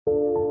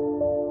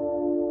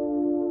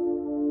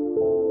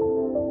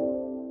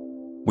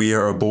We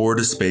are aboard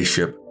a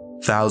spaceship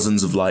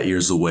thousands of light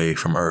years away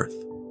from Earth.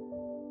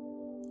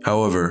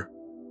 However,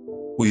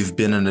 we've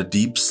been in a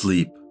deep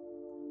sleep,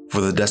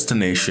 for the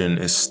destination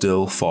is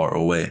still far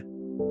away.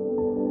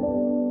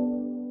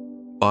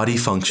 Body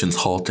functions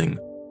halting.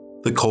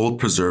 The cold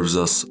preserves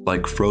us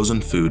like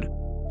frozen food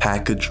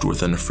packaged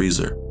within a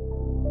freezer.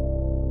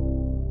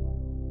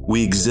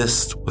 We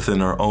exist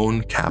within our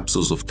own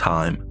capsules of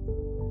time,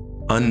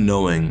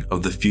 unknowing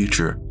of the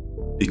future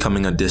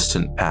becoming a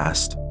distant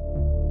past.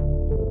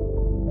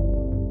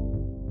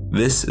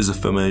 This is a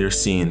familiar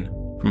scene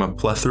from a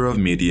plethora of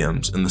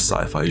mediums in the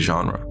sci-fi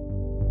genre.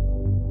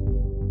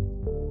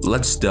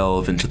 Let's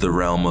delve into the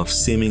realm of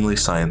seemingly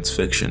science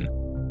fiction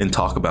and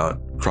talk about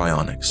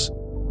cryonics.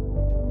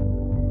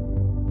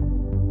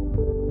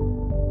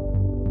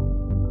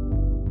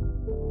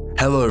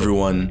 Hello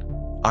everyone,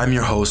 I'm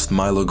your host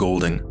Milo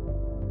Golding.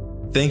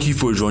 Thank you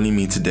for joining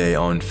me today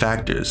on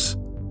Factors.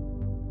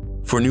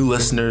 For new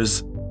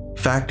listeners,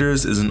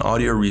 Factors is an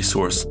audio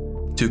resource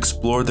to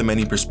explore the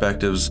many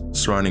perspectives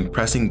surrounding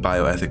pressing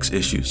bioethics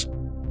issues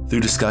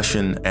through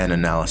discussion and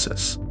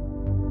analysis.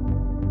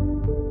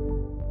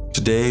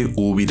 Today,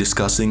 we'll be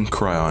discussing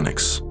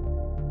cryonics,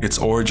 its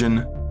origin,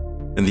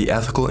 and the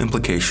ethical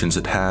implications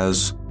it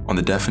has on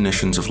the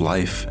definitions of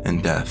life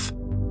and death.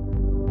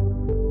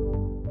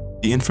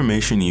 The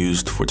information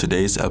used for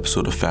today's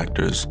episode of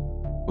Factors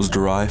was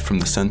derived from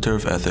the Center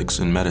of Ethics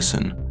in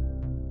Medicine,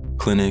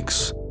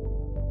 Cryonics,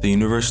 the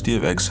University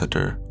of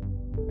Exeter,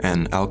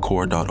 and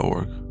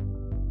alcor.org.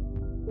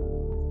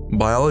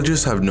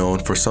 Biologists have known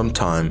for some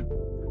time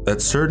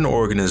that certain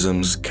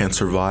organisms can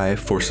survive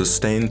for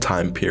sustained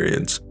time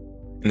periods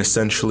in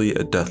essentially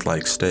a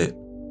death-like state.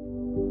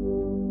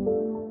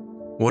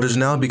 What is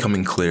now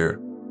becoming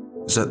clear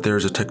is that there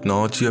is a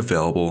technology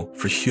available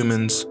for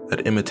humans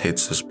that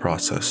imitates this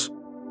process.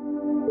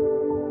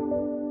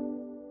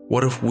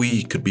 What if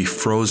we could be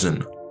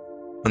frozen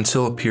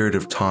until a period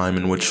of time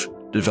in which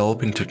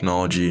developing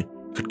technology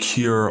could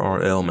cure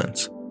our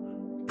ailments,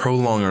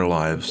 prolong our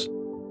lives,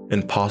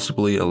 and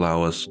possibly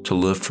allow us to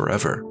live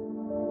forever?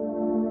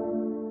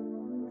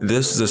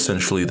 This is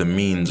essentially the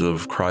means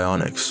of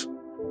cryonics.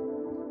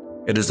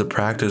 It is the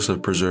practice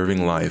of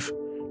preserving life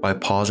by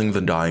pausing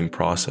the dying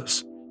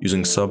process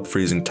using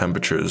sub-freezing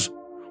temperatures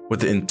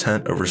with the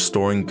intent of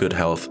restoring good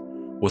health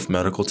with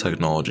medical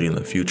technology in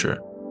the future.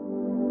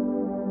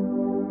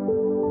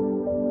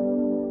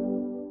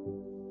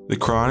 The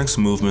cryonics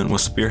movement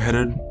was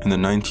spearheaded in the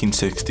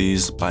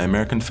 1960s by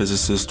American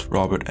physicist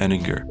Robert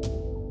Ettinger,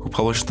 who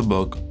published the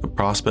book The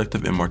Prospect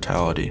of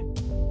Immortality.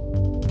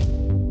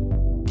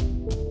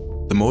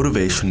 The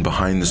motivation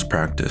behind this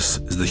practice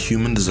is the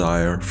human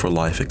desire for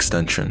life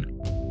extension.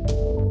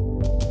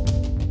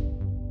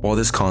 While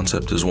this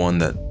concept is one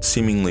that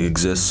seemingly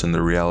exists in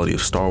the reality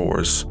of Star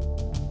Wars,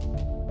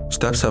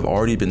 steps have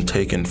already been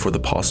taken for the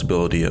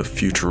possibility of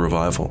future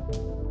revival.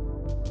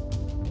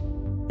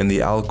 In the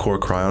Alcor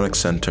Cryonics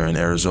Center in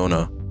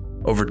Arizona,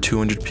 over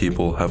 200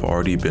 people have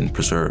already been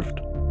preserved.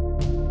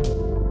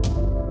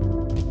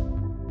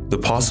 The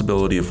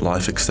possibility of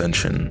life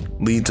extension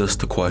leads us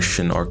to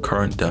question our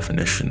current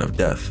definition of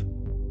death,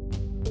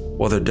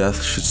 whether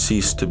death should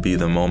cease to be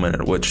the moment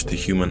at which the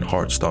human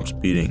heart stops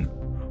beating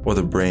or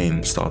the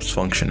brain stops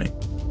functioning.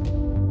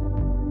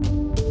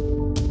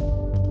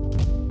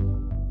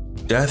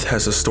 Death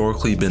has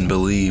historically been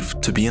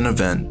believed to be an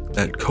event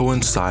that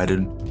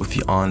coincided with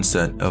the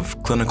onset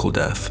of clinical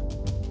death.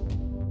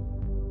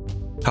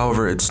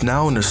 However, it's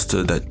now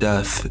understood that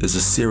death is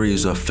a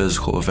series of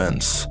physical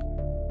events,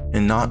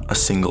 and not a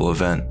single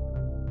event,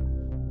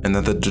 and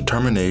that the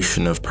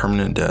determination of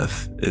permanent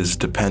death is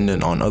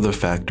dependent on other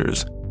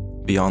factors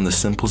beyond the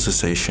simple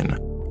cessation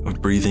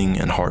of breathing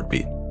and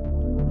heartbeat.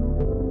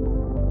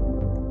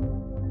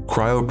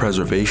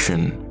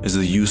 Cryopreservation is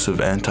the use of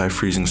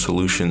anti-freezing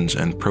solutions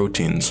and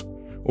proteins,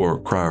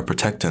 or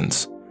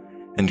cryoprotectants,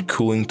 and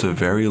cooling to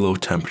very low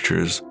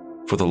temperatures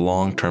for the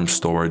long-term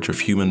storage of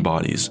human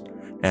bodies,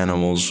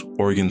 animals,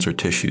 organs, or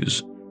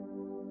tissues,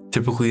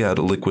 typically at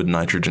liquid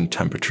nitrogen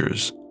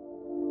temperatures.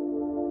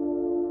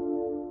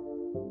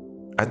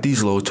 At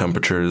these low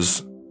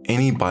temperatures,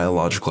 any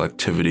biological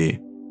activity,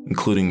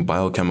 including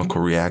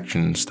biochemical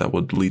reactions that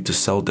would lead to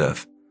cell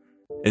death,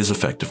 is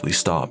effectively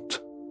stopped.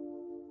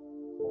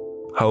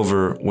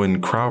 However,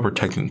 when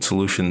cryoprotectant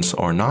solutions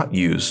are not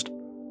used,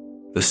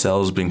 the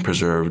cells being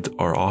preserved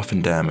are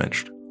often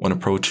damaged when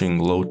approaching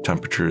low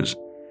temperatures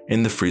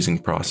in the freezing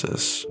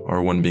process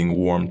or when being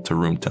warmed to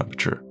room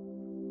temperature.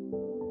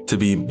 To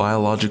be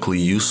biologically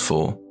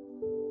useful,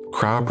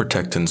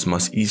 cryoprotectants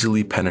must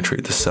easily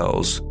penetrate the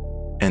cells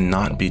and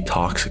not be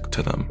toxic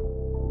to them.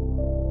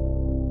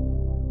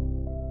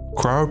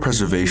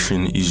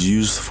 Cryopreservation is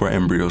used for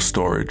embryo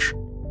storage.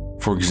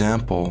 For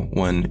example,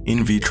 when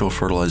in vitro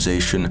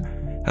fertilization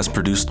has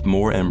produced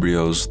more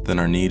embryos than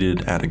are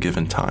needed at a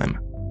given time.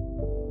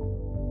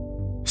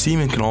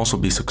 Semen can also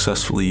be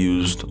successfully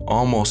used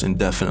almost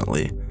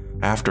indefinitely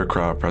after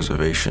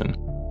cryopreservation,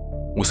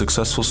 with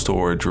successful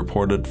storage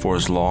reported for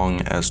as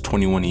long as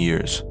 21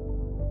 years.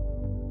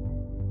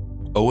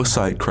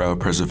 Oocyte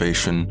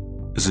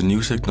cryopreservation is a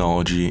new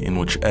technology in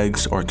which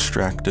eggs are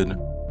extracted,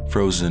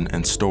 frozen,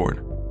 and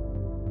stored.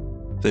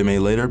 They may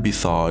later be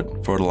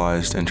thawed,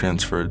 fertilized, and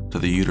transferred to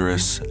the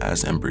uterus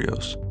as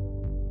embryos.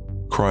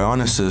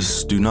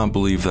 Cryonicists do not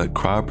believe that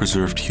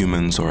cryopreserved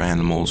humans or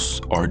animals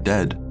are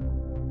dead.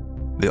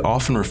 They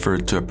often refer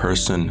to a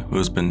person who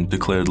has been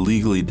declared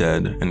legally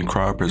dead and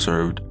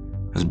cryopreserved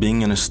as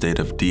being in a state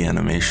of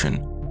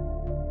deanimation.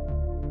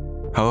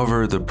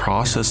 However, the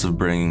process of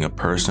bringing a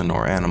person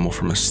or animal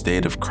from a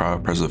state of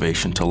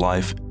cryopreservation to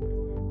life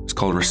is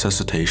called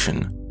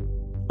resuscitation,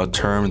 a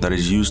term that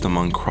is used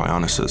among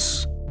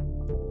cryonicists.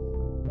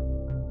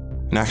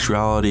 In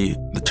actuality,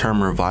 the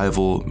term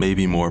revival may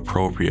be more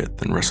appropriate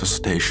than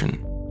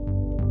resuscitation.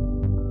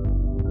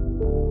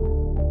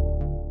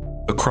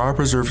 A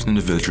cryopreserved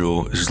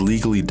individual is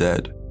legally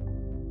dead,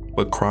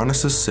 but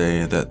cryonicists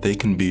say that they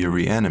can be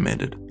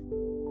reanimated.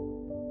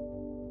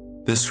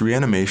 This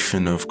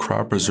reanimation of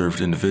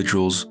cryopreserved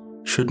individuals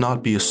should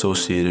not be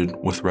associated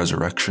with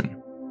resurrection.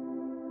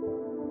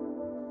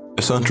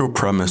 A central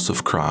premise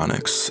of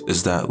cryonics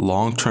is that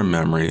long-term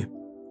memory,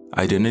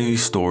 identity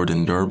stored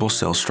in durable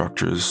cell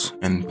structures,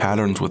 and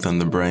patterns within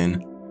the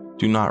brain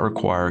do not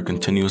require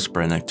continuous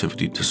brain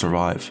activity to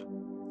survive.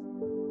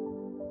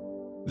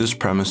 This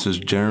premise is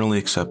generally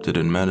accepted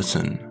in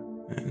medicine,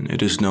 and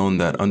it is known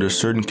that under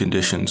certain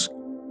conditions,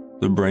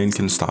 the brain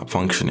can stop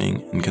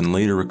functioning and can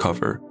later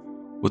recover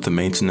with the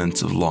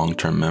maintenance of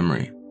long-term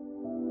memory.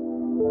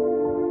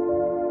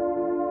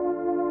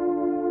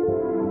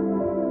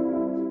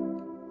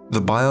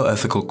 The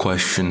bioethical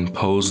question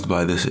posed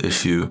by this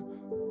issue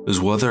is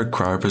whether a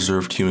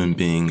cryopreserved human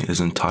being is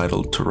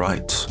entitled to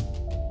rights.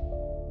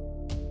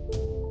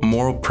 A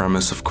moral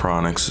premise of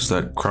cryonics is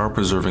that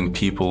cryopreserving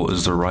people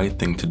is the right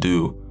thing to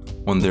do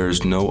when there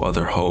is no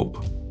other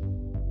hope,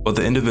 but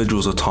the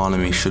individual's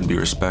autonomy should be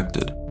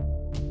respected,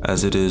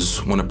 as it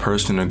is when a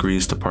person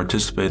agrees to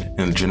participate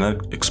in a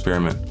genetic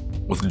experiment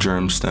with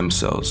germ stem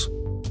cells.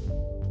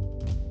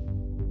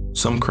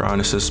 Some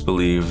cryonicists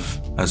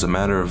believe, as a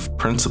matter of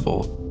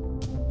principle,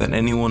 that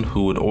anyone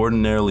who would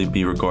ordinarily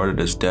be regarded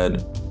as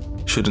dead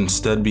should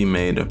instead be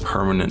made a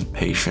permanent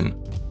patient,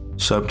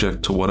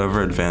 subject to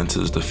whatever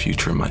advances the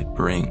future might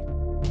bring.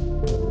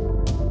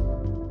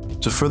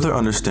 To further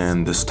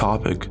understand this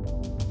topic,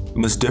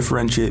 we must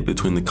differentiate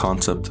between the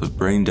concept of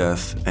brain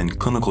death and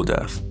clinical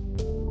death,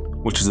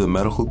 which is a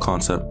medical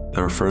concept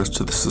that refers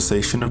to the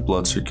cessation of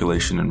blood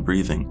circulation and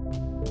breathing,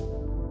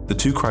 the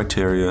two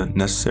criteria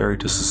necessary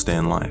to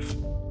sustain life.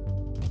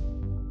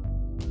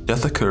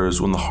 Death occurs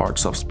when the heart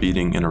stops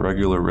beating in a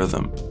regular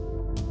rhythm,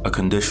 a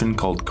condition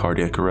called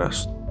cardiac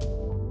arrest.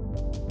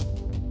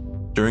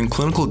 During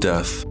clinical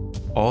death,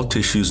 all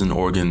tissues and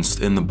organs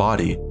in the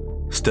body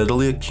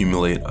steadily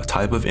accumulate a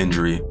type of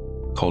injury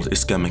called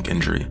ischemic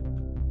injury.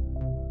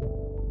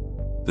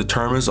 The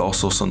term is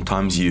also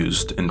sometimes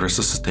used in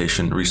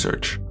resuscitation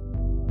research.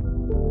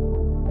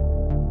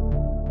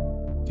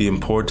 The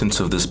importance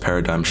of this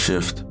paradigm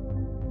shift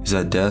is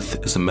that death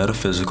is a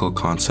metaphysical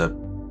concept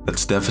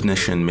that's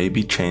definition may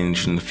be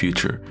changed in the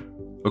future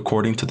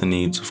according to the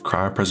needs of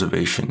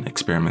cryopreservation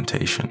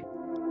experimentation.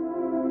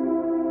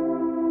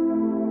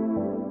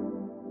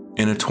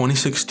 In a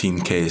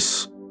 2016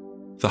 case,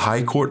 the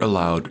High Court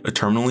allowed a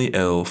terminally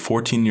ill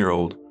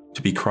 14-year-old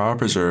to be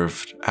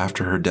cryopreserved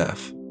after her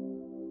death.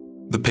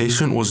 The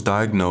patient was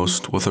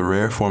diagnosed with a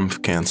rare form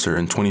of cancer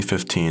in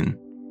 2015,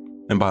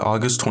 and by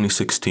August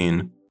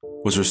 2016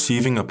 was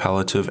receiving a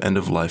palliative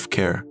end-of-life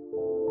care.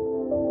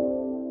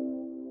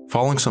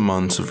 Following some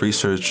months of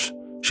research,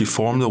 she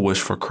formed a wish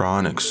for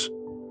cryonics.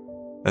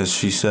 As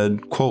she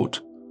said,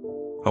 quote,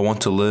 "I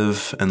want to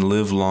live and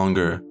live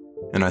longer,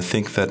 and I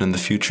think that in the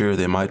future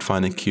they might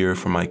find a cure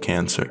for my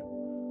cancer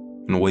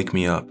and wake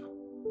me up.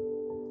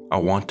 I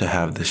want to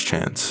have this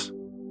chance.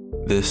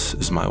 This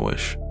is my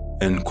wish."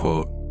 End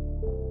quote.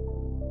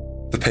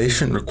 The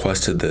patient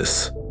requested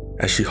this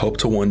as she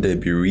hoped to one day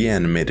be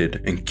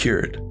reanimated and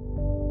cured.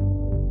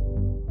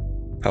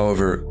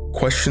 However,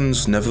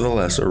 questions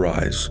nevertheless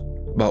arise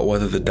about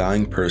whether the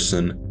dying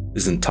person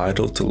is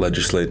entitled to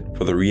legislate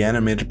for the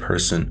reanimated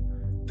person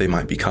they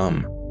might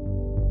become.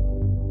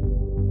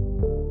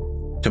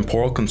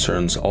 Temporal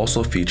concerns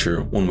also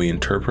feature when we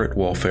interpret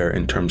welfare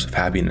in terms of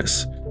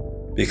happiness,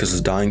 because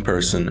the dying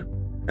person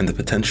and the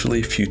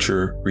potentially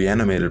future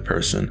reanimated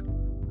person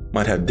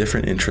might have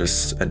different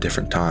interests at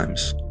different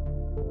times.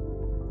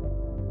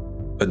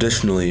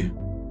 Additionally,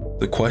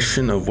 the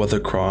question of whether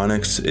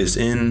cryonics is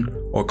in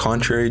or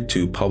contrary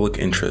to public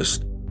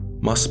interest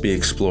must be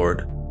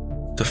explored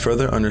to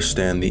further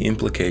understand the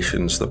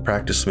implications the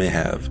practice may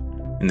have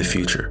in the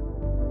future.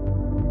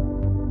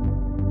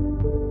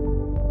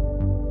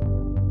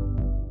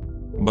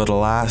 But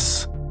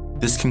alas,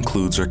 this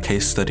concludes our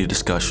case study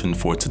discussion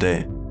for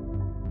today.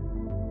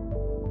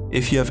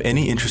 If you have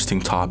any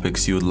interesting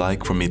topics you would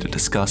like for me to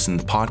discuss in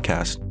the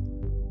podcast,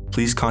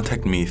 please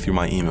contact me through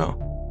my email,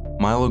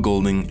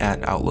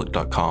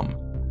 milogolding@outlook.com.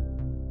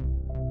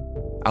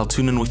 I'll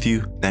tune in with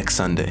you next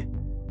Sunday.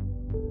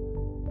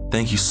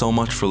 Thank you so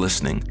much for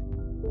listening,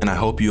 and I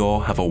hope you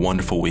all have a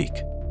wonderful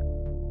week.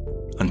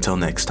 Until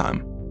next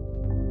time.